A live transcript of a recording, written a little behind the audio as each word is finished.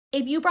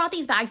If you brought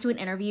these bags to an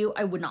interview,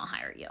 I would not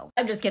hire you.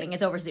 I'm just kidding,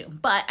 it's over Zoom.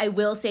 But I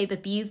will say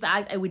that these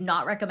bags I would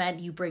not recommend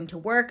you bring to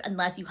work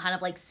unless you kind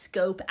of like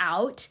scope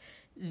out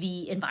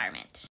the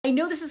environment. I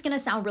know this is gonna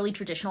sound really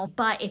traditional,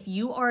 but if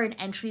you are an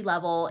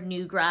entry-level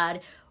new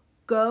grad,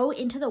 go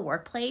into the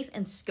workplace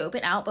and scope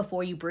it out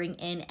before you bring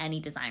in any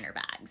designer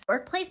bags.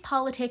 Workplace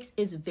politics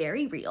is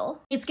very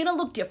real. It's gonna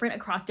look different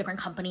across different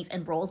companies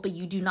and roles, but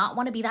you do not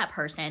wanna be that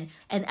person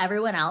and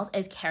everyone else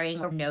is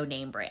carrying a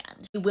no-name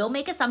brand. You will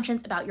make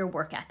assumptions about your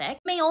work ethic.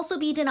 You may also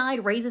be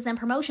denied raises and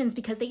promotions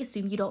because they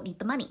assume you don't need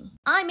the money.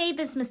 I made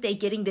this mistake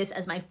getting this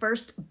as my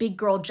first big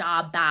girl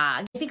job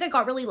bag. I think I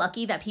got really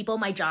lucky that people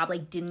in my job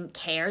like didn't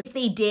care. If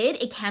they did,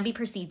 it can be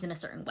perceived in a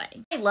certain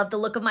way. I love the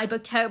look of my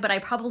book tote, but I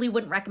probably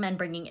wouldn't recommend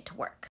bringing it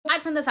to work.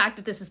 Aside from the fact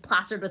that this is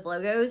plastered with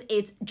logos,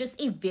 it's just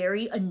a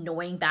very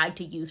annoying bag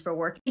to use for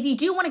work. If you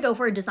do want to go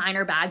for a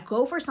designer bag,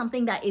 go for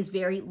something that is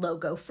very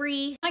logo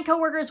free. My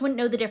coworkers wouldn't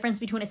know the difference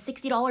between a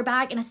 $60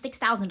 bag and a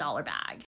 $6,000 bag.